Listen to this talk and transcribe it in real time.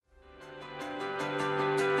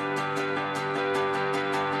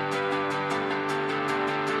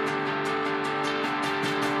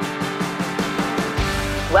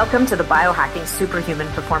Welcome to the Biohacking Superhuman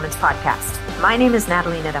Performance Podcast. My name is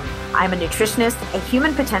Natalie Nidham. I'm a nutritionist, a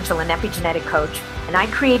human potential and epigenetic coach, and I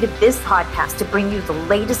created this podcast to bring you the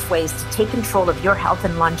latest ways to take control of your health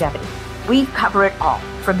and longevity. We cover it all,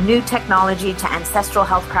 from new technology to ancestral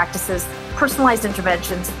health practices, personalized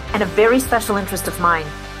interventions, and a very special interest of mine,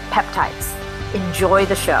 peptides. Enjoy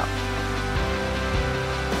the show.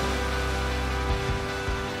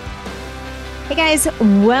 Hey guys,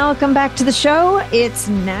 welcome back to the show. It's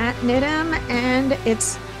Nat Nidham and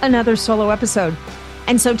it's another solo episode.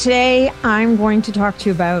 And so today I'm going to talk to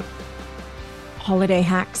you about holiday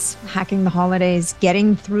hacks, hacking the holidays,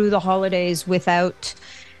 getting through the holidays without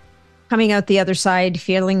coming out the other side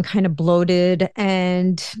feeling kind of bloated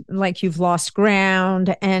and like you've lost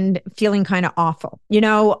ground and feeling kind of awful. You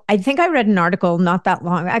know, I think I read an article not that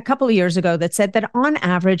long, a couple of years ago, that said that on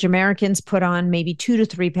average, Americans put on maybe 2 to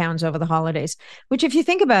 3 pounds over the holidays, which if you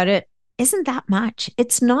think about it, isn't that much.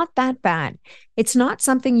 It's not that bad. It's not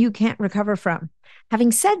something you can't recover from.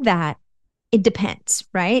 Having said that, it depends,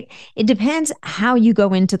 right? It depends how you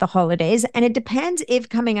go into the holidays. And it depends if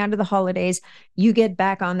coming out of the holidays, you get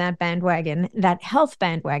back on that bandwagon, that health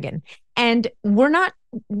bandwagon. And we're not,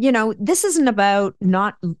 this isn't about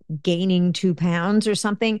not gaining 2 pounds or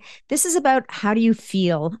something. This is about how do you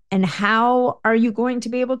feel and how are you going to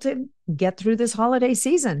be able to get through this holiday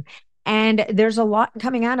season? And there's a lot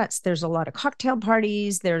coming at us. There's a lot of cocktail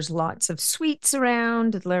parties. There's lots of sweets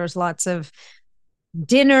around. There's lots of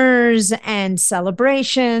dinners and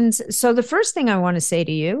celebrations. So the first thing I want to say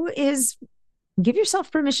to you is give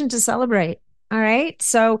yourself permission to celebrate. All right.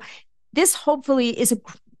 So this hopefully is a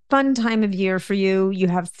fun time of year for you. You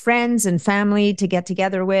have friends and family to get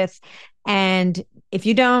together with. And if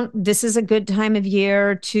you don't, this is a good time of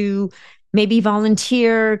year to maybe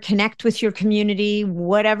volunteer, connect with your community,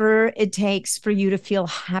 whatever it takes for you to feel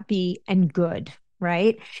happy and good.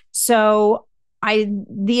 Right. So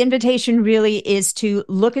the invitation really is to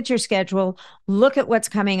look at your schedule, look at what's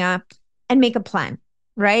coming up and make a plan,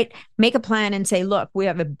 right? Make a plan and say, look, we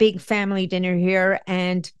have a big family dinner here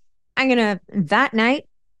and that night,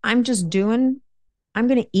 I'm going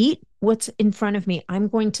to eat what's in front of me. I'm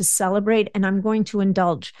going to celebrate and I'm going to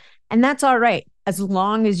indulge. And that's all right. As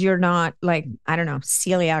long as you're not like, I don't know,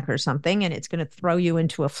 celiac or something, and it's going to throw you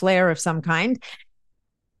into a flare of some kind.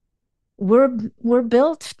 We're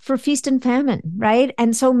built for feast and famine, right?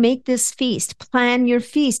 And so make this feast, plan your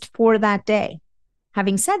feast for that day.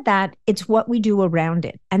 Having said that, it's what we do around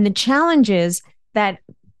it. And the challenge is that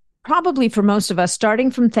probably for most of us,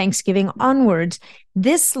 starting from Thanksgiving onwards,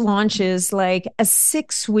 this launches like a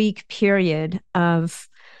 6-week period of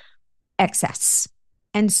excess.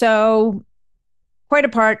 And so quite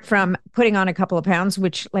apart from putting on a couple of pounds,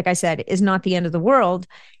 which, like I said, is not the end of the world,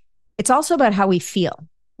 it's also about how we feel.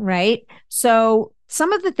 Right. So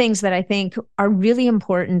some of the things that I think are really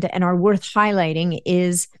important and are worth highlighting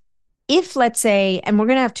is if, let's say, and we're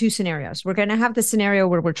going to have 2 scenarios. We're going to have the scenario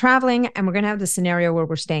where we're traveling and we're going to have the scenario where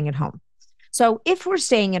we're staying at home. So if we're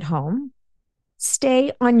staying at home,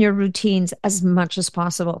 stay on your routines as much as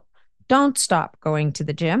possible. Don't stop going to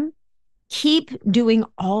the gym. Keep doing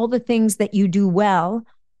all the things that you do well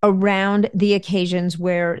around the occasions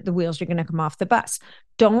where the wheels are going to come off the bus.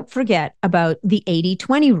 Don't forget about the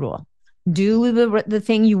 80-20 rule. Do the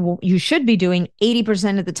thing you should be doing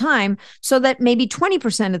 80% of the time so that maybe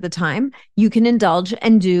 20% of the time you can indulge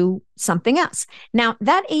and do something else. Now,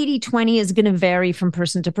 that 80-20 is going to vary from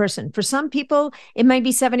person to person. For some people, it might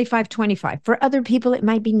be 75-25. For other people, it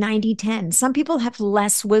might be 90-10. Some people have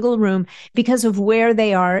less wiggle room because of where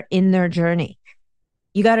they are in their journey.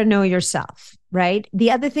 You got to know yourself, right?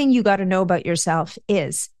 The other thing you got to know about yourself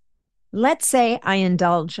is, let's say I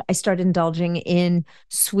start indulging in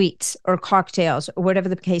sweets or cocktails or whatever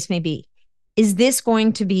the case may be. Is this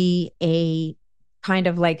going to be a kind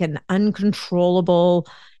of like an uncontrollable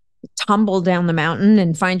tumble down the mountain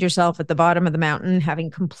and find yourself at the bottom of the mountain, having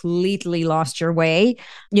completely lost your way,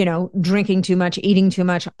 drinking too much, eating too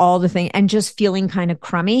much, all the thing, and just feeling kind of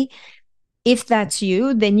crummy? If that's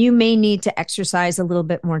you, then you may need to exercise a little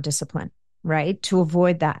bit more discipline, right? To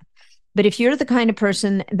avoid that. But if you're the kind of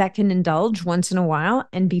person that can indulge once in a while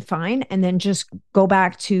and be fine, and then just go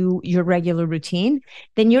back to your regular routine,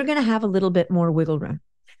 then you're going to have a little bit more wiggle room.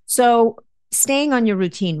 So staying on your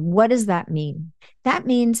routine, what does that mean? That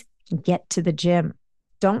means get to the gym.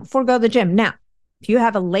 Don't forego the gym. Now, if you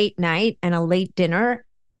have a late night and a late dinner,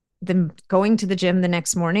 then going to the gym the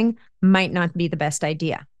next morning might not be the best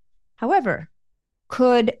idea. However,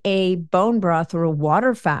 could a bone broth or a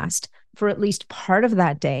water fast for at least part of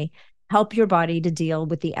that day help your body to deal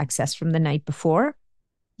with the excess from the night before?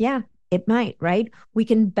 Yeah, It might, right? We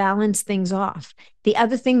can balance things off. The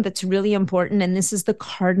other thing that's really important, and this is the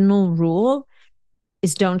cardinal rule,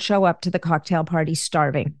 is don't show up to the cocktail party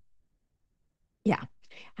starving. Yeah.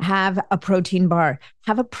 Have a protein bar,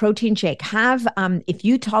 have a protein shake, if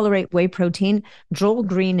you tolerate whey protein, Joel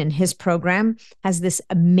Green in his program has this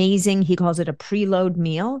amazing, he calls it a preload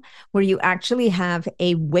meal, where you actually have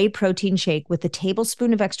a whey protein shake with a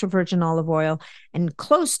tablespoon of extra virgin olive oil and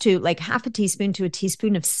close to like half a teaspoon to a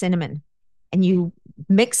teaspoon of cinnamon. And you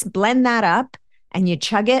blend that up and you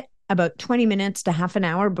chug it about 20 minutes to half an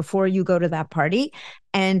hour before you go to that party.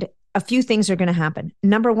 And a few things are going to happen.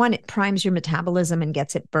 Number one, it primes your metabolism and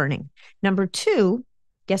gets it burning. Number two,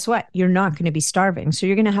 guess what? You're not going to be starving. So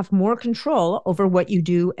you're going to have more control over what you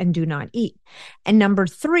do and do not eat. And number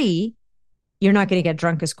three, you're not going to get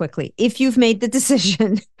drunk as quickly. If you've made the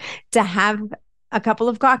decision to have a couple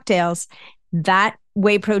of cocktails, that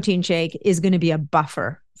whey protein shake is going to be a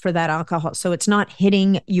buffer for that alcohol. So it's not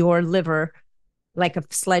hitting your liver like a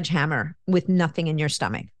sledgehammer with nothing in your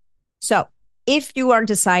stomach. So if you are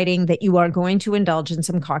deciding that you are going to indulge in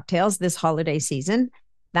some cocktails this holiday season,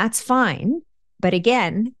 that's fine. But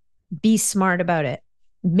again, be smart about it.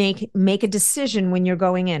 Make a decision when you're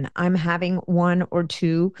going in. I'm having one or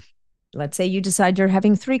two. Let's say you decide you're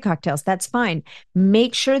having 3 cocktails. That's fine.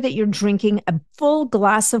 Make sure that you're drinking a full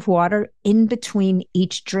glass of water in between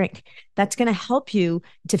each drink. That's going to help you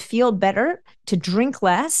to feel better, to drink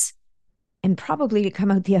less, and probably to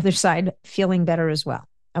come out the other side feeling better as well.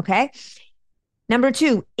 Okay. Number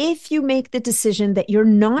 2, if you make the decision that you're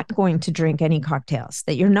not going to drink any cocktails,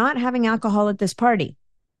 that you're not having alcohol at this party,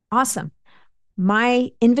 awesome.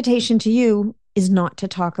 My invitation to you is not to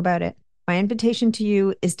talk about it. My invitation to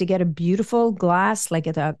you is to get a beautiful glass, like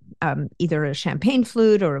either a champagne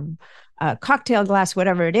flute or a cocktail glass,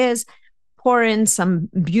 whatever it is. Pour in some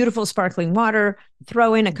beautiful sparkling water,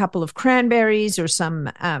 throw in a couple of cranberries or some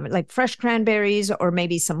like fresh cranberries or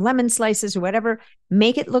maybe some lemon slices or whatever.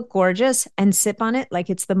 Make it look gorgeous and sip on it like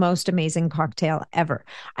it's the most amazing cocktail ever.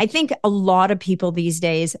 I think a lot of people these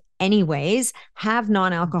days, anyways, have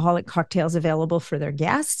non-alcoholic cocktails available for their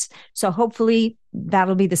guests. So hopefully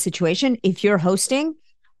that'll be the situation. If you're hosting,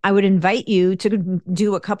 I would invite you to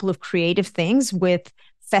do a couple of creative things with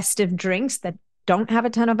festive drinks that don't have a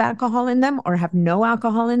ton of alcohol in them or have no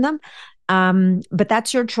alcohol in them. But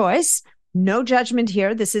that's your choice. No judgment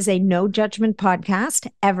here. This is a no judgment podcast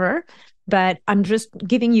ever, but I'm just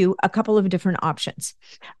giving you a couple of different options.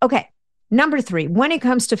 Okay. Number 3, when it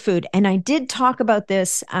comes to food, and I did talk about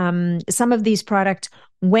this, some of these products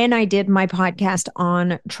when I did my podcast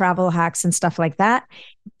on travel hacks and stuff like that,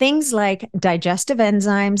 things like digestive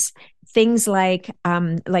enzymes, things like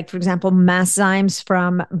for example, Masszymes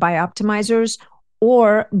from Bioptimizers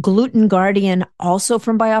or Gluten Guardian, also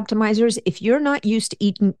from Bioptimizers. If you're not used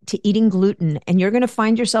to eating gluten and you're going to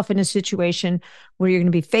find yourself in a situation where you're going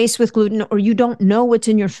to be faced with gluten or you don't know what's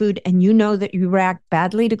in your food and you know that you react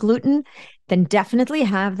badly to gluten, then definitely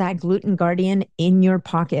have that Gluten Guardian in your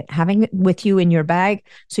pocket, having it with you in your bag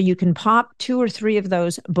so you can pop 2 or 3 of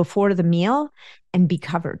those before the meal and be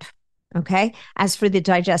covered. Okay. As for the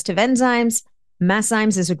digestive enzymes,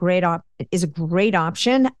 Masszymes is a great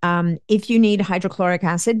option. If you need hydrochloric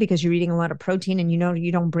acid because you're eating a lot of protein and you know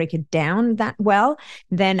you don't break it down that well,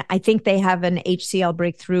 then I think they have an HCl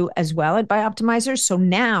breakthrough as well at Bioptimizers. So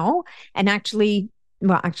now, and actually, I'm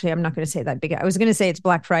not going to say that big. I was going to say it's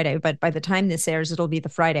Black Friday, but by the time this airs, it'll be the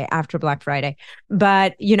Friday after Black Friday.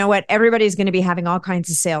 But you know what? Everybody's going to be having all kinds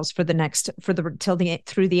of sales through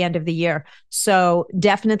the end of the year. So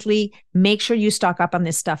definitely make sure you stock up on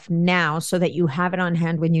this stuff now so that you have it on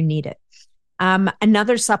hand when you need it.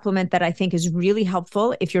 Another supplement that I think is really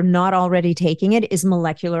helpful if you're not already taking it is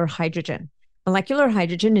molecular hydrogen. Molecular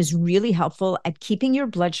hydrogen is really helpful at keeping your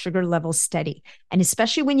blood sugar levels steady. And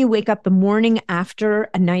especially when you wake up the morning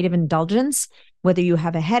after a night of indulgence, whether you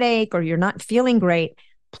have a headache or you're not feeling great,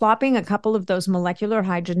 plopping a couple of those molecular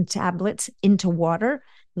hydrogen tablets into water,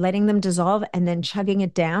 letting them dissolve and then chugging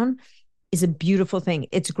it down is a beautiful thing.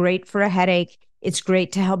 It's great for a headache. It's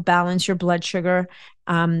great to help balance your blood sugar.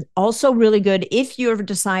 Also really good if you're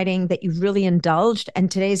deciding that you've really indulged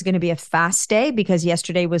and today is going to be a fast day because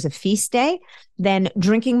yesterday was a feast day, then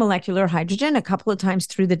drinking molecular hydrogen a couple of times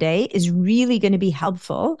through the day is really going to be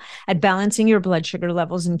helpful at balancing your blood sugar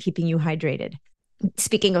levels and keeping you hydrated.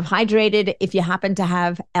 Speaking of hydrated, if you happen to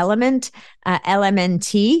have Element,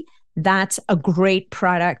 LMNT, that's a great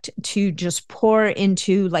product to just pour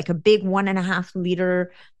into like a big 1.5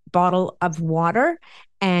 liter bottle of water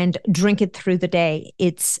and drink it through the day.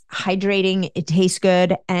 It's hydrating, it tastes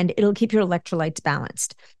good, and it'll keep your electrolytes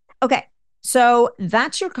balanced. Okay, So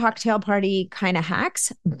that's your cocktail party kind of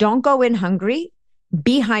hacks. Don't go in hungry,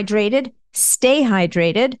 be hydrated, stay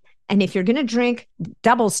hydrated. And if you're going to drink,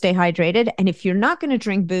 double stay hydrated. And if you're not going to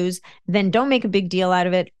drink booze, then don't make a big deal out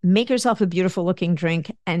of it. Make yourself a beautiful looking drink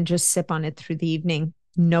and just sip on it through the evening.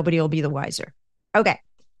 Nobody will be the wiser. Okay.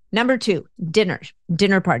 Number 2,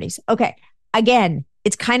 dinner parties. Okay. Again,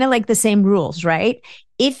 it's kind of like the same rules, right?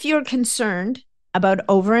 If you're concerned about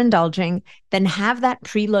overindulging, then have that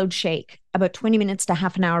preload shake about 20 minutes to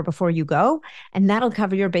half an hour before you go, and that'll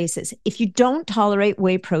cover your bases. If you don't tolerate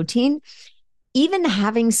whey protein, even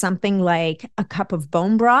having something like a cup of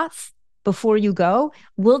bone broth before you go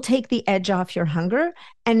will take the edge off your hunger,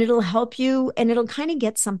 and it'll help you, and it'll kind of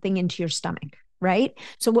get something into your stomach, right?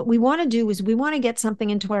 So what we want to do is we want to get something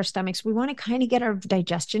into our stomachs. We want to kind of get our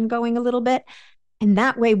digestion going a little bit. And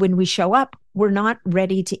that way, when we show up, we're not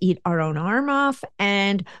ready to eat our own arm off,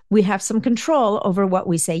 and we have some control over what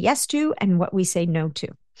we say yes to and what we say no to.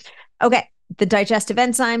 Okay, the digestive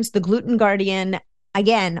enzymes, the gluten guardian,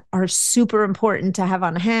 again, are super important to have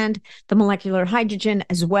on hand. The molecular hydrogen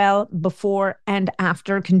as well, before and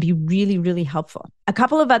after, can be really, really helpful. A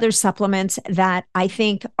couple of other supplements that I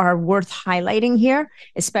think are worth highlighting here,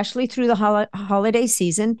 especially through the holiday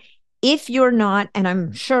season. If you're not, and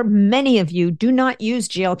I'm sure many of you do not use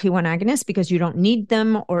GLP-1 agonists because you don't need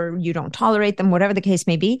them or you don't tolerate them, whatever the case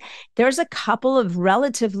may be, there's a couple of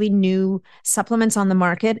relatively new supplements on the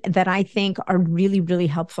market that I think are really, really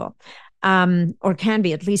helpful, or can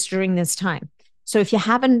be, at least during this time. So if you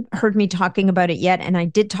haven't heard me talking about it yet, and I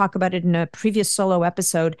did talk about it in a previous solo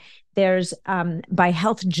episode, there's by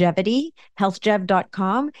Healthgevity,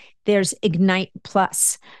 healthgev.com, there's Ignite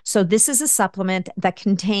Plus. So this is a supplement that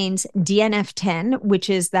contains DNF10, which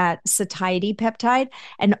is that satiety peptide,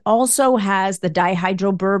 and also has the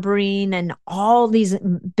dihydroberberine and all these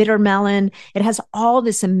bitter melon. It has all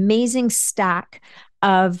this amazing stack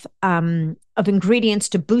of ingredients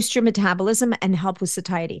to boost your metabolism and help with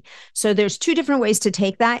satiety. So there's 2 different ways to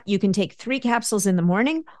take that. You can take 3 capsules in the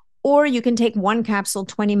morning, or you can take 1 capsule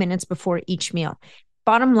 20 minutes before each meal.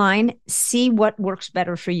 Bottom line, see what works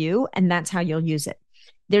better for you, and that's how you'll use it.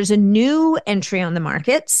 There's a new entry on the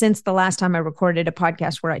market since the last time I recorded a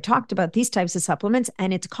podcast where I talked about these types of supplements,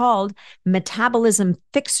 and it's called Metabolism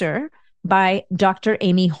Fixer by Dr.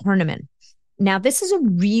 Amy Horniman. Now, this is a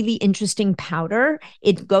really interesting powder.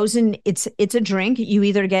 It goes in, it's a drink. You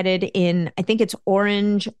either get it in, I think it's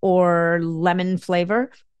orange or lemon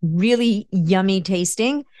flavor, really yummy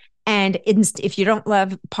tasting. And if you don't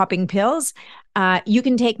love popping pills, you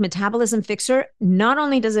can take Metabolism Fixer. Not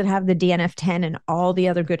only does it have the DNF10 and all the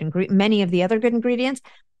other many of the other good ingredients,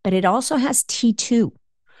 but it also has T2,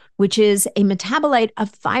 which is a metabolite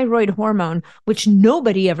of thyroid hormone, which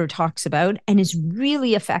nobody ever talks about and is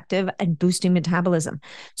really effective at boosting metabolism.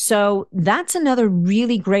 So that's another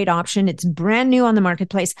really great option. It's brand new on the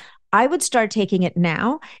marketplace. I would start taking it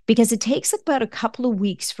now because it takes about a couple of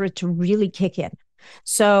weeks for it to really kick in.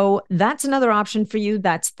 So that's another option for you.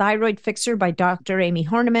 That's Thyroid Fixer by Dr. Amy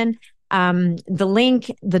Horniman. The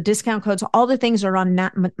link, the discount codes, all the things are on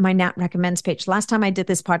my Nat Recommends page. Last time I did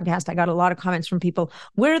this podcast, I got a lot of comments from people.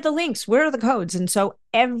 Where are the links? Where are the codes? And so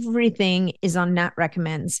everything is on Nat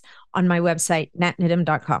Recommends on my website,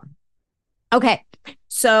 natnidham.com. Okay.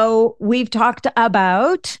 So we've talked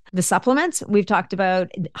about the supplements. We've talked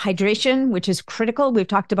about hydration, which is critical. We've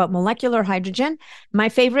talked about molecular hydrogen. My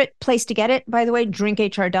favorite place to get it, by the way,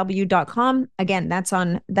 drinkhrw.com. Again, that's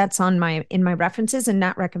on in my references and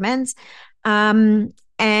Nat Recommends. And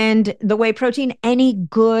the whey protein, any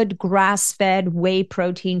good grass-fed whey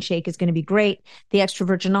protein shake is going to be great. The extra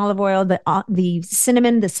virgin olive oil, the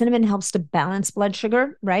cinnamon helps to balance blood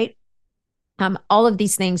sugar, right? All of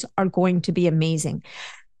these things are going to be amazing.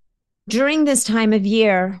 During this time of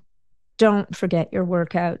year, don't forget your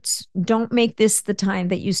workouts. Don't make this the time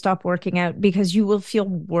that you stop working out because you will feel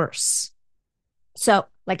worse. So,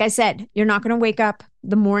 like I said, you're not going to wake up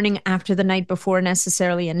the morning after the night before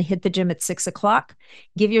necessarily and hit the gym at 6 o'clock.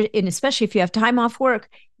 And especially if you have time off work,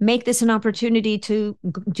 make this an opportunity to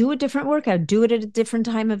do a different workout. Do it at a different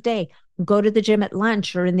time of day. Go to the gym at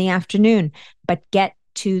lunch or in the afternoon, but get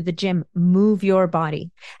to the gym, move your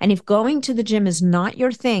body. And if going to the gym is not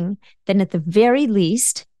your thing, then at the very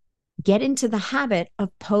least, get into the habit of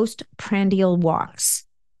postprandial walks.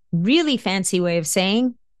 Really fancy way of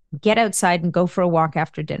saying, get outside and go for a walk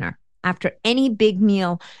after dinner. After any big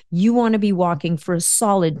meal, you want to be walking for a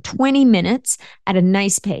solid 20 minutes at a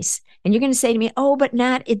nice pace. And you're going to say to me, oh, but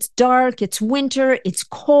Nat, it's dark, it's winter, it's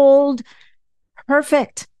cold.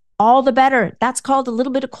 Perfect. All the better. That's called a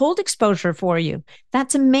little bit of cold exposure for you.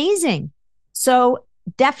 That's amazing. So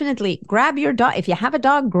definitely grab your dog. If you have a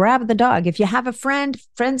dog, grab the dog. If you have a friends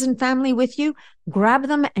and family with you, grab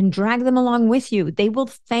them and drag them along with you. They will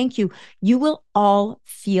thank you. You will all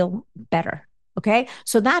feel better. Okay.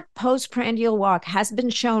 So that postprandial walk has been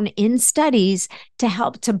shown in studies to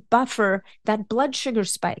help to buffer that blood sugar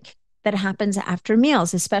spike that happens after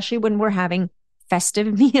meals, especially when we're having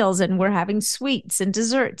festive meals and we're having sweets and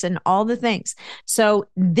desserts and all the things. So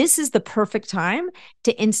this is the perfect time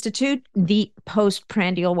to institute the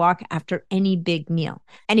postprandial walk after any big meal.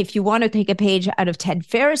 And if you want to take a page out of Ted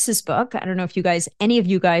Ferriss's book, I don't know if any of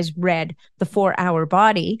you guys read The 4-Hour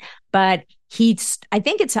Body, but I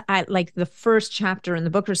think it's like the first chapter in the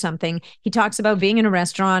book or something. He talks about being in a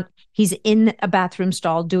restaurant. He's in a bathroom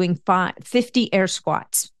stall doing 50 air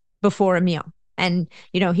squats before a meal. And,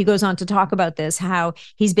 he goes on to talk about this, how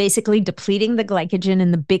he's basically depleting the glycogen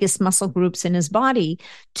in the biggest muscle groups in his body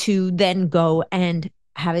to then go and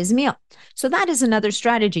have his meal. So that is another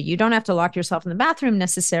strategy. You don't have to lock yourself in the bathroom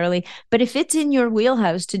necessarily, but if it's in your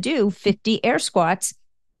wheelhouse to do 50 air squats,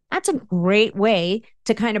 that's a great way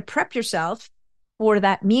to kind of prep yourself for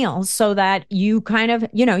that meal so that you kind of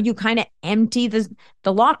empty the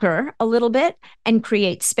locker a little bit and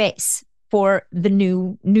create space for the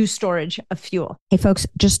new storage of fuel. Hey folks,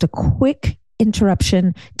 just a quick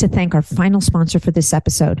interruption to thank our final sponsor for this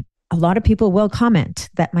episode. A lot of people will comment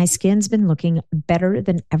that my skin's been looking better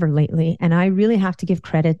than ever lately, and I really have to give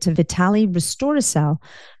credit to Vitali Restoracel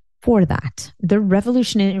for that. The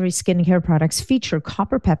revolutionary skincare products feature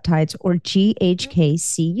copper peptides, or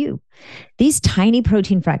GHKCU. These tiny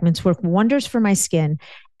protein fragments work wonders for my skin,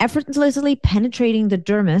 effortlessly penetrating the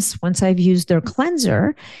dermis once I've used their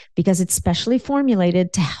cleanser, because it's specially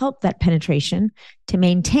formulated to help that penetration to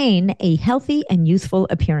maintain a healthy and youthful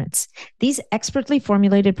appearance. These expertly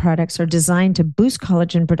formulated products are designed to boost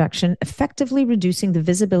collagen production, effectively reducing the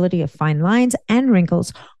visibility of fine lines and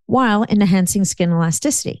wrinkles while enhancing skin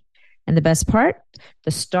elasticity. And the best part,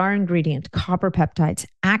 the star ingredient, copper peptides,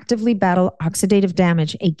 actively battle oxidative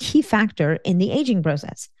damage, a key factor in the aging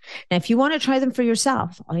process. Now, if you want to try them for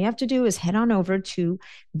yourself, all you have to do is head on over to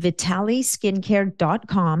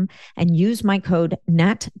vitaliskincare.com and use my code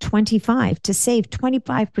NAT25 to save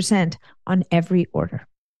 25% on every order.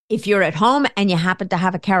 If you're at home and you happen to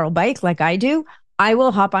have a Carol bike like I do, I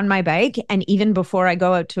will hop on my bike. And even before I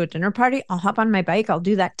go out to a dinner party, I'll hop on my bike. I'll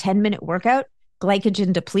do that 10-minute workout.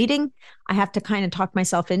 Glycogen depleting. I have to kind of talk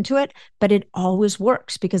myself into it, but it always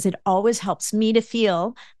works because it always helps me to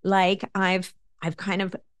feel like I've kind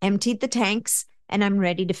of emptied the tanks and I'm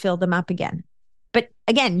ready to fill them up again. But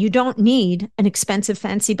again, you don't need an expensive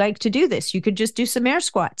fancy bike to do this. You could just do some air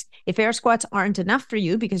squats. If air squats aren't enough for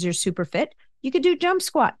you because you're super fit, you could do jump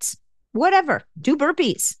squats. Whatever, do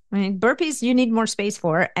burpees. I mean, burpees you need more space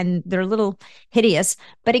for, and they're a little hideous.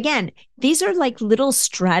 But again, these are like little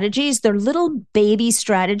strategies. They're little baby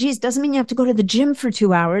strategies. Doesn't mean you have to go to the gym for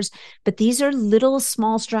 2 hours, but these are little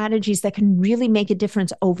small strategies that can really make a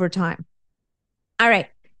difference over time. All right.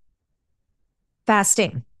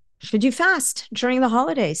 Fasting. Should you fast during the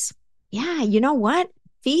holidays? Yeah, you know what?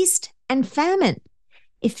 Feast and famine.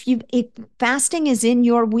 If fasting is in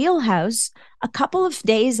your wheelhouse, a couple of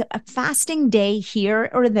days, a fasting day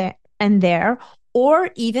here or there and there,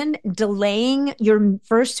 or even delaying your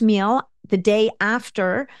first meal the day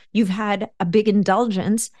after you've had a big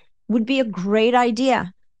indulgence would be a great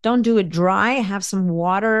idea. Don't do it dry. Have some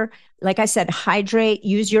water. Like I said, hydrate.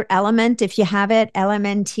 Use your element if you have it,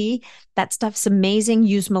 LMNT. That stuff's amazing.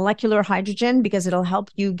 Use molecular hydrogen because it'll help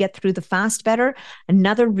you get through the fast better.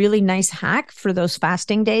 Another really nice hack for those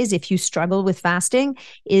fasting days, if you struggle with fasting,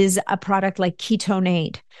 is a product like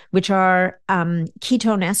Ketonade, which are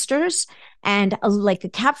ketone esters. And like a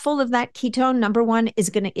capful of that ketone, number one,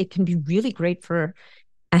 it can be really great for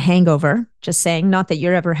a hangover, just saying, not that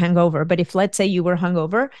you're ever hungover, but if let's say you were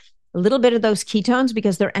hungover, a little bit of those ketones,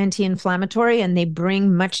 because they're anti-inflammatory and they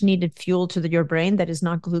bring much needed fuel to your brain that is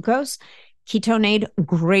not glucose. Ketonade,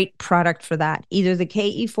 great product for that, either the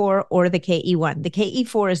KE4 or the KE1. The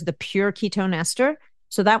KE4 is the pure ketone ester.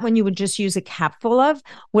 So that one you would just use a capful of,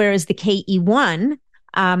 whereas the KE1,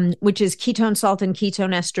 which is ketone salt and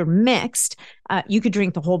ketone ester mixed, you could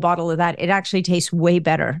drink the whole bottle of that. It actually tastes way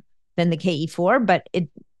better than the KE4, but it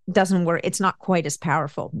doesn't work. It's not quite as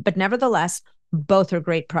powerful, but nevertheless, both are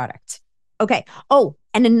great products. Okay. Oh,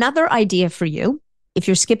 and another idea for you, if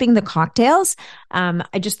you're skipping the cocktails,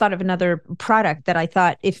 I just thought of another product that I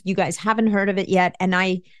thought, if you guys haven't heard of it yet, and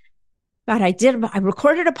I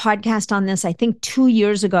recorded a podcast on this, I think 2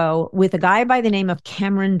 years ago, with a guy by the name of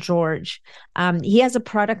Cameron George. He has a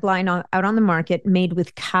product line out on the market made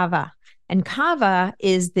with kava. And kava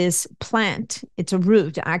is this plant. It's a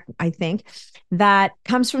root, I think, that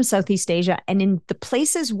comes from Southeast Asia. And in the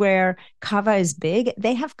places where kava is big,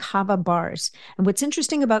 they have kava bars. And what's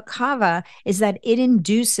interesting about kava is that it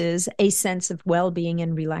induces a sense of well-being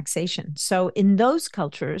and relaxation. So in those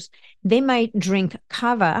cultures, they might drink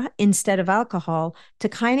kava instead of alcohol to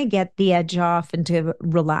kind of get the edge off and to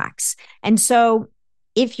relax. And so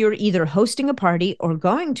if you're either hosting a party or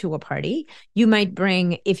going to a party, you might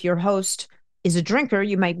bring, if your host is a drinker,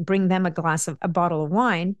 you might bring them a bottle of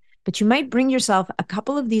wine, but you might bring yourself a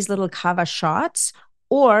couple of these little kava shots,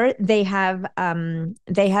 or they have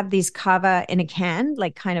these kava in a can,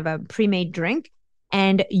 like kind of a pre-made drink,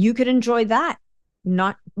 and you could enjoy that,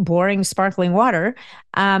 not boring sparkling water.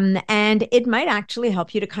 And it might actually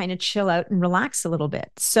help you to kind of chill out and relax a little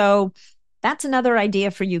bit. So that's another idea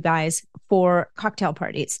for you guys for cocktail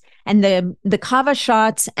parties. And the kava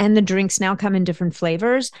shots and the drinks now come in different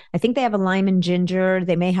flavors. I think they have a lime and ginger.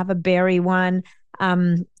 They may have a berry one.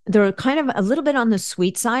 They're kind of a little bit on the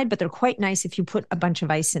sweet side, but they're quite nice if you put a bunch of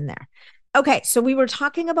ice in there. Okay, so we were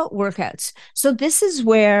talking about workouts. So this is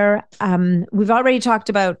where we've already talked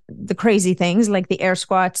about the crazy things like the air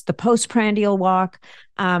squats, the postprandial walk.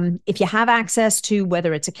 If you have access to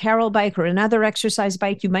whether it's a Carol bike or another exercise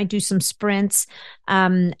bike, you might do some sprints.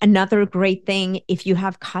 Another great thing, if you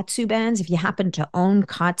have Katsu bands, if you happen to own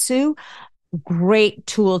Katsu, great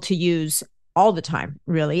tool to use all the time,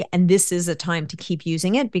 really. And this is a time to keep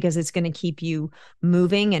using it because it's going to keep you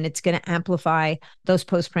moving and it's going to amplify those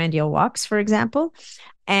postprandial walks, for example.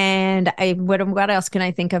 And what else can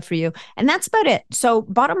I think of for you? And that's about it. So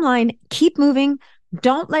bottom line, keep moving.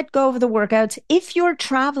 Don't let go of the workouts. If you're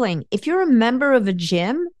traveling, if you're a member of a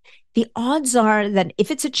gym, the odds are that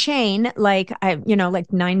if it's a chain, like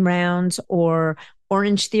 9 Rounds or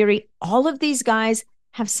Orange Theory, all of these guys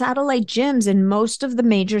have satellite gyms in most of the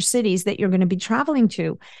major cities that you're going to be traveling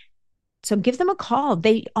to. So give them a call.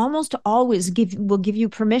 They almost always will give you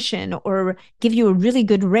permission or give you a really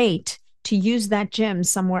good rate to use that gym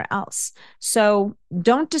somewhere else. So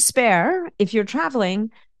don't despair if you're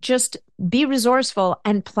traveling. Just be resourceful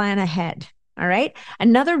and plan ahead. All right.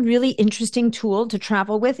 Another really interesting tool to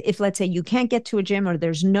travel with, if let's say you can't get to a gym or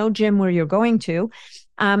there's no gym where you're going to,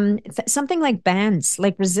 something like bands,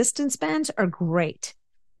 like resistance bands are great.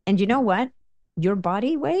 And you know what? Your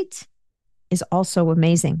body weight is also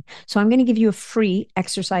amazing. So I'm going to give you a free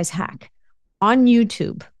exercise hack. On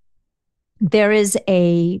YouTube, there is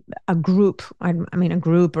a group, a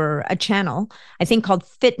group or a channel, I think called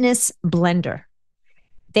Fitness Blender.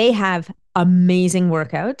 They have amazing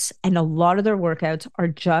workouts, and a lot of their workouts are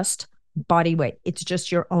just body weight. It's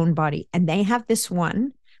just your own body. And they have this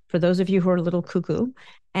one, for those of you who are a little cuckoo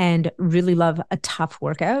and really love a tough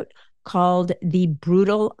workout, called the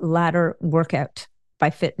Brutal Ladder Workout by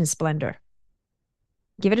Fitness Blender.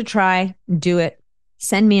 Give it a try, do it.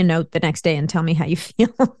 Send me a note the next day and tell me how you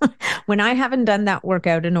feel. When I haven't done that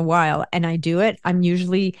workout in a while and I do it, I'm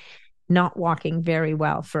usually not walking very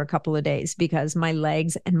well for a couple of days because my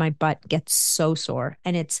legs and my butt get so sore.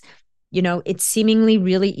 And it's seemingly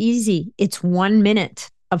really easy. It's 1 minute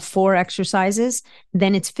of 4 exercises,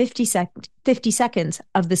 then it's 50 seconds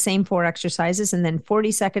of the same 4 exercises, and then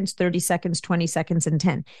 40 seconds, 30 seconds, 20 seconds, and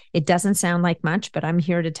 10. It doesn't sound like much, but I'm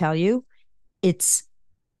here to tell you it's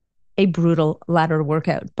a brutal ladder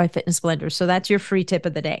workout by Fitness Blender. So that's your free tip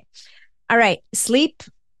of the day. All right, sleep.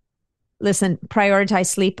 Listen, prioritize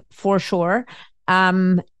sleep for sure.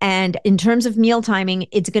 And in terms of meal timing,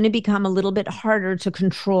 it's going to become a little bit harder to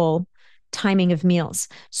control timing of meals.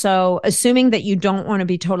 So assuming that you don't want to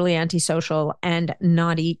be totally antisocial and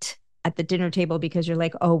not eat at the dinner table because you're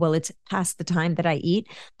like, oh, well, it's past the time that I eat.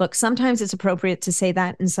 Look, sometimes it's appropriate to say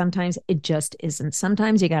that, and sometimes it just isn't.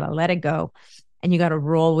 Sometimes you got to let it go and you got to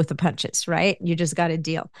roll with the punches, right? You just got to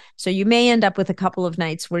deal. So you may end up with a couple of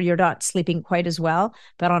nights where you're not sleeping quite as well,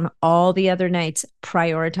 but on all the other nights,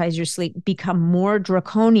 prioritize your sleep, become more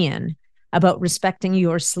draconian about respecting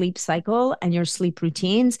your sleep cycle and your sleep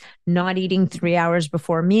routines, not eating 3 hours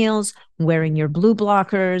before meals, wearing your blue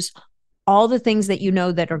blockers, all the things that you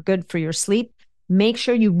know that are good for your sleep. Make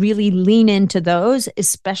sure you really lean into those,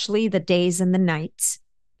 especially the days and the nights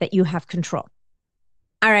that you have control.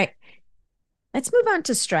 All right, let's move on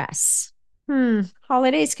to stress.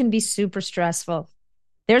 Holidays can be super stressful.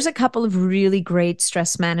 There's a couple of really great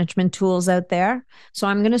stress management tools out there. So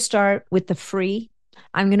I'm going to start with the free.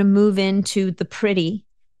 I'm going to move into the pretty,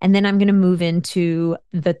 and then I'm going to move into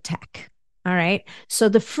the tech. All right. So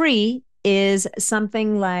the free is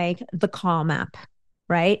something like the Calm app,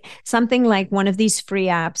 right? Something like one of these free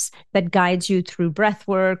apps that guides you through breath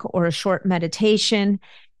work or a short meditation.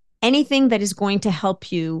 anything that is going to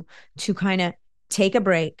help you to kind of take a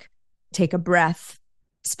break, take a breath,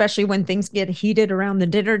 especially when things get heated around the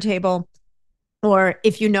dinner table, or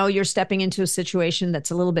if you know you're stepping into a situation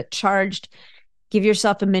that's a little bit charged. Give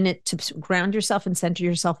yourself a minute to ground yourself and center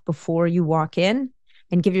yourself before you walk in,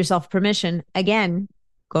 and give yourself permission. Again,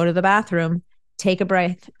 go to the bathroom, take a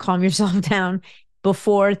breath, calm yourself down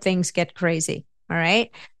before things get crazy. All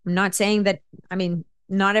right. I'm not saying that,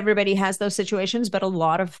 not everybody has those situations, but a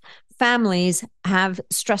lot of families have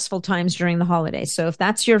stressful times during the holidays. So if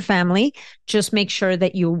that's your family, just make sure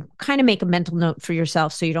that you kind of make a mental note for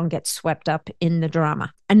yourself so you don't get swept up in the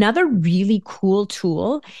drama. Another really cool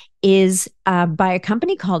tool is by a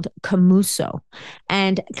company called Camuso.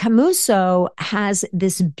 And Camuso has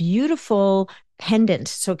this beautiful pendant.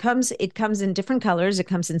 So it comes in different colors. It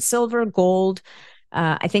comes in silver, gold.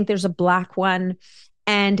 I think there's a black one.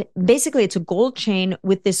 And basically, it's a gold chain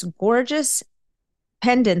with this gorgeous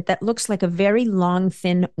pendant that looks like a very long,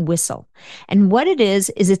 thin whistle. And what it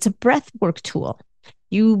is it's a breath work tool.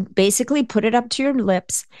 You basically put it up to your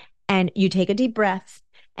lips and you take a deep breath.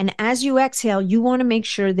 And as you exhale, you want to make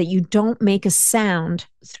sure that you don't make a sound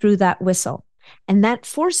through that whistle. And that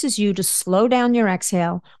forces you to slow down your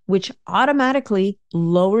exhale, which automatically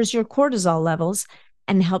lowers your cortisol levels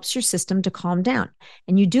and helps your system to calm down.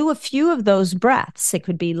 And you do a few of those breaths. It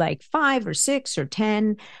could be like 5 or 6 or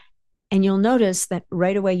 10. And you'll notice that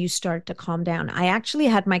right away you start to calm down. I actually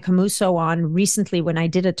had my Camuso on recently when I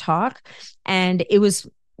did a talk, and it was,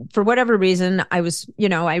 for whatever reason, I was,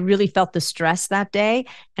 I really felt the stress that day,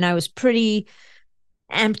 and I was pretty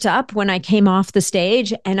amped up when I came off the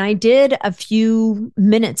stage, and I did a few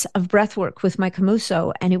minutes of breath work with my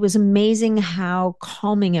Camuso, and it was amazing how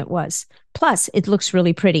calming it was. Plus, it looks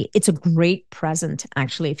really pretty. It's a great present,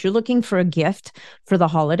 actually. If you're looking for a gift for the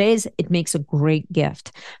holidays, it makes a great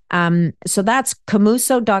gift. So that's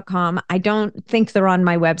Camuso.com. I don't think they're on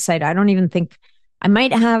my website. I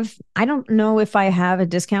don't know if I have a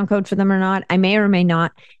discount code for them or not. I may or may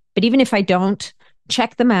not. But even if I don't,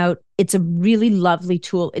 check them out. It's a really lovely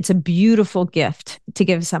tool. It's a beautiful gift to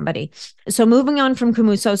give somebody. So moving on from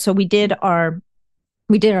Camuso, so we did our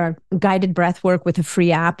guided breath work with a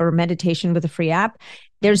free app, or meditation with a free app.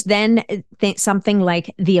 There's then something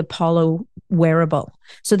like the Apollo wearable.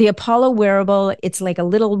 So the Apollo wearable, it's like a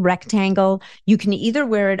little rectangle. You can either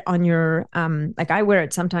wear it on your, like I wear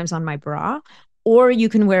it sometimes on my bra, or you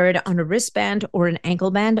can wear it on a wristband or an ankle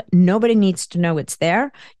band. Nobody needs to know it's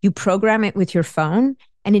there. You program it with your phone,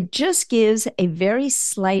 and it just gives a very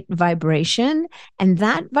slight vibration. And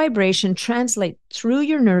that vibration translates through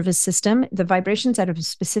your nervous system. The vibration's at a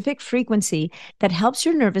specific frequency that helps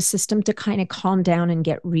your nervous system to kind of calm down and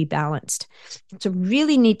get rebalanced. It's a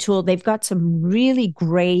really neat tool. They've got some really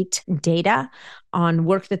great data on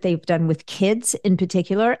work that they've done with kids in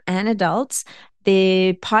particular and adults.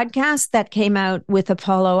 The podcast that came out with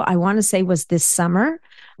Apollo, I want to say, was this summer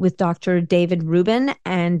with Dr. David Rubin.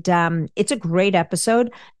 And it's a great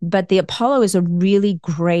episode, but the Apollo is a really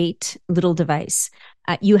great little device.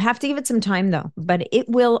 You have to give it some time though, but it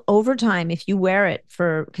will, over time, if you wear it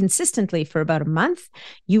consistently for about a month,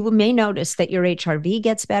 you may notice that your HRV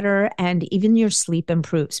gets better and even your sleep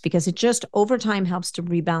improves, because it just over time helps to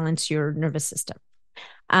rebalance your nervous system.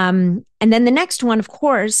 And then the next one, of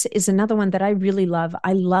course, is another one that I really love.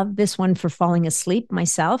 I love this one for falling asleep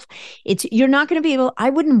myself. You're not going to be able,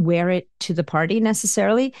 I wouldn't wear it to the party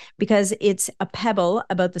necessarily, because it's a pebble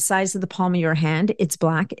about the size of the palm of your hand. It's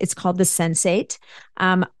black. It's called the Sensate.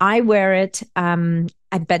 I wear it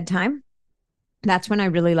at bedtime. That's when I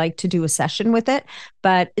really like to do a session with it.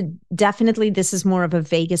 But definitely this is more of a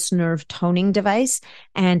vagus nerve toning device.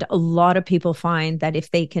 And a lot of people find that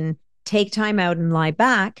if they can take time out and lie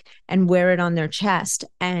back and wear it on their chest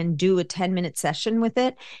and do a 10-minute session with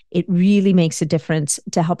it, it really makes a difference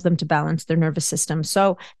to help them to balance their nervous system.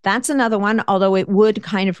 So that's another one, although it would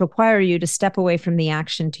kind of require you to step away from the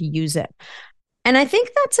action to use it. And I think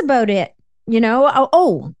that's about it.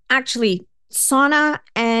 Actually, sauna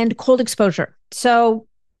and cold exposure. So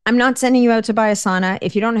I'm not sending you out to buy a sauna.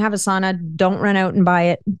 If you don't have a sauna, don't run out and buy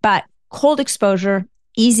it. But cold exposure,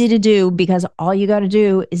 easy to do, because all you got to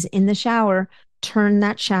do is in the shower, turn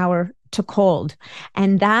that shower to cold.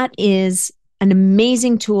 And that is an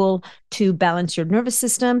amazing tool to balance your nervous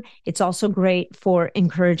system. It's also great for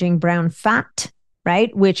encouraging brown fat,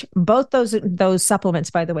 right? Which both those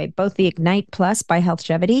supplements, by the way, both the Ignite Plus by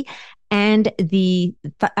Healthgevity and the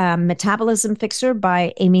Metabolism Fixer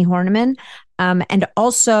by Amy Horniman. And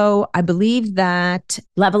also, I believe that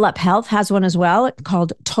Level Up Health has one as well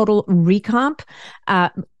called Total Recomp.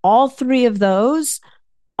 All three of those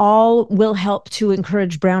all will help to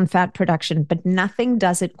encourage brown fat production, but nothing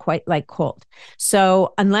does it quite like cold.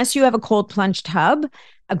 So unless you have a cold plunge tub,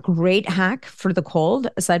 a great hack for the cold,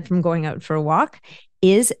 aside from going out for a walk,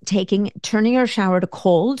 is turning your shower to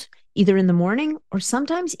cold, either in the morning or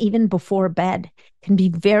sometimes even before bed. Can be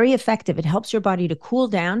very effective. It helps your body to cool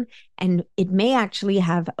down, and it may actually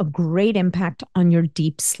have a great impact on your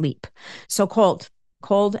deep sleep. So cold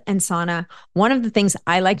and sauna. One of the things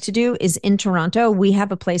I like to do is in Toronto, we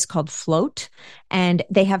have a place called Float, and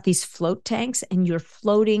they have these float tanks, and you're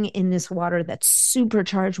floating in this water that's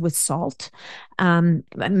supercharged with salt,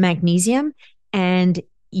 magnesium, and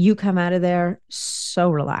you come out of there so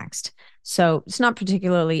relaxed. So it's not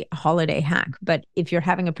particularly a holiday hack, but if you're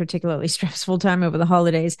having a particularly stressful time over the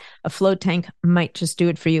holidays, a float tank might just do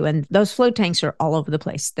it for you. And those float tanks are all over the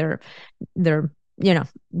place. They're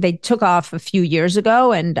they took off a few years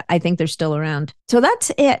ago, and I think they're still around. So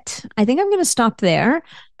that's it. I think I'm going to stop there.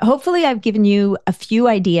 Hopefully I've given you a few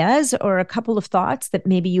ideas or a couple of thoughts that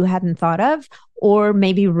maybe you hadn't thought of, or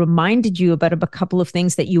maybe reminded you about a couple of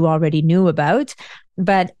things that you already knew about.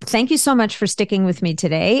 But thank you so much for sticking with me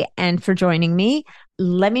today and for joining me.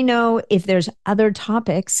 Let me know if there's other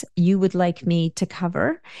topics you would like me to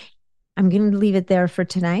cover. I'm going to leave it there for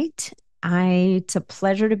tonight. It's a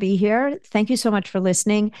pleasure to be here. Thank you so much for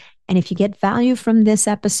listening. And if you get value from this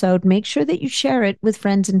episode, make sure that you share it with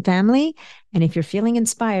friends and family. And if you're feeling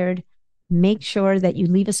inspired, make sure that you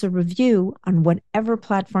leave us a review on whatever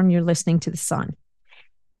platform you're listening to this on.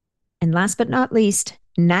 And last but not least,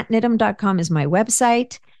 natnidham.com is my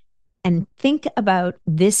website. And think about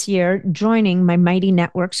this year joining my Mighty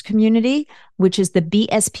Networks community, which is the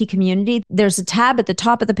BSP community. There's a tab at the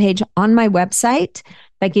top of the page on my website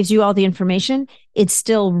that gives you all the information. It's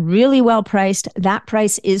still really well priced. That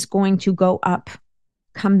price is going to go up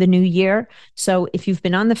come the new year. So if you've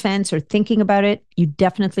been on the fence or thinking about it, you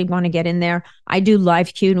definitely want to get in there. I do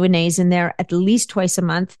live Q&As in there at least twice a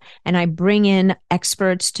month, and I bring in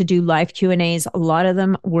experts to do live Q&As. A lot of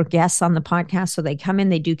them were guests on the podcast, so they come in,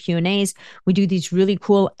 they do Q&As. We do these really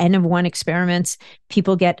cool N of 1 experiments.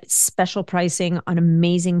 People get special pricing on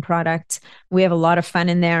amazing products. We have a lot of fun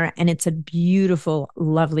in there, and it's a beautiful,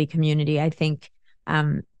 lovely community. I think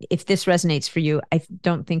if this resonates for you, I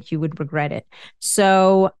don't think you would regret it.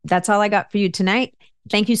 So that's all I got for you tonight.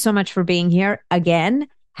 Thank you so much for being here again.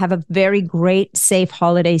 Have a very great, safe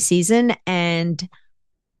holiday season. And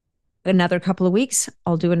another couple of weeks,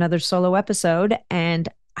 I'll do another solo episode. And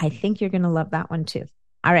I think you're going to love that one too.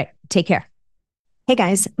 All right. Take care. Hey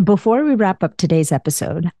guys, before we wrap up today's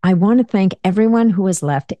episode, I want to thank everyone who has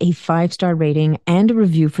left a 5-star rating and a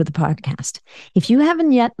review for the podcast. If you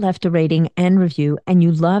haven't yet left a rating and review and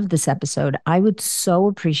you love this episode, I would so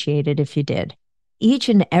appreciate it if you did. Each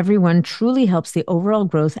and every one truly helps the overall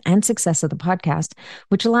growth and success of the podcast,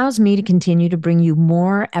 which allows me to continue to bring you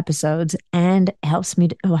more episodes and helps me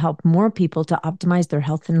to help more people to optimize their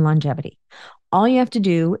health and longevity. All you have to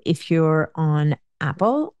do if you're on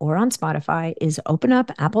Apple or on Spotify is open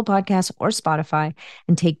up Apple Podcasts or Spotify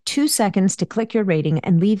and take 2 seconds to click your rating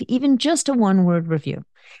and leave even just a 1-word review.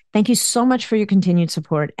 Thank you so much for your continued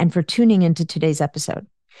support and for tuning into today's episode.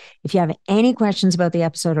 If you have any questions about the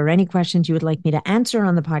episode or any questions you would like me to answer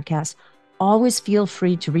on the podcast, always feel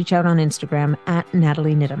free to reach out on Instagram at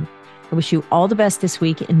Natalie Nidham. I wish you all the best this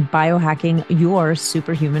week in biohacking your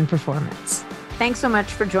superhuman performance. Thanks so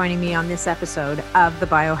much for joining me on this episode of the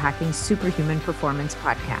Biohacking Superhuman Performance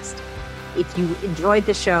Podcast. If you enjoyed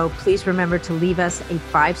the show, please remember to leave us a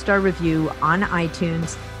 5-star review on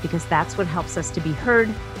iTunes, because that's what helps us to be heard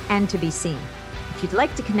and to be seen. If you'd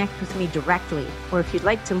like to connect with me directly, or if you'd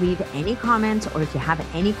like to leave any comments, or if you have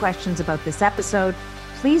any questions about this episode,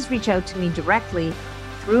 please reach out to me directly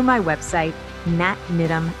through my website,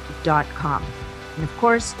 natnidham.com. And of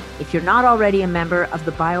course, if you're not already a member of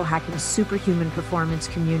the Biohacking Superhuman Performance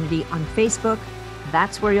community on Facebook,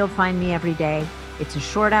 that's where you'll find me every day. It's a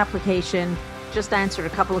short application, just answer a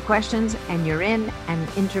couple of questions, and you're in and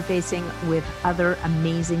interfacing with other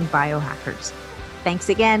amazing biohackers. Thanks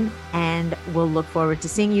again, and we'll look forward to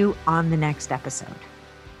seeing you on the next episode.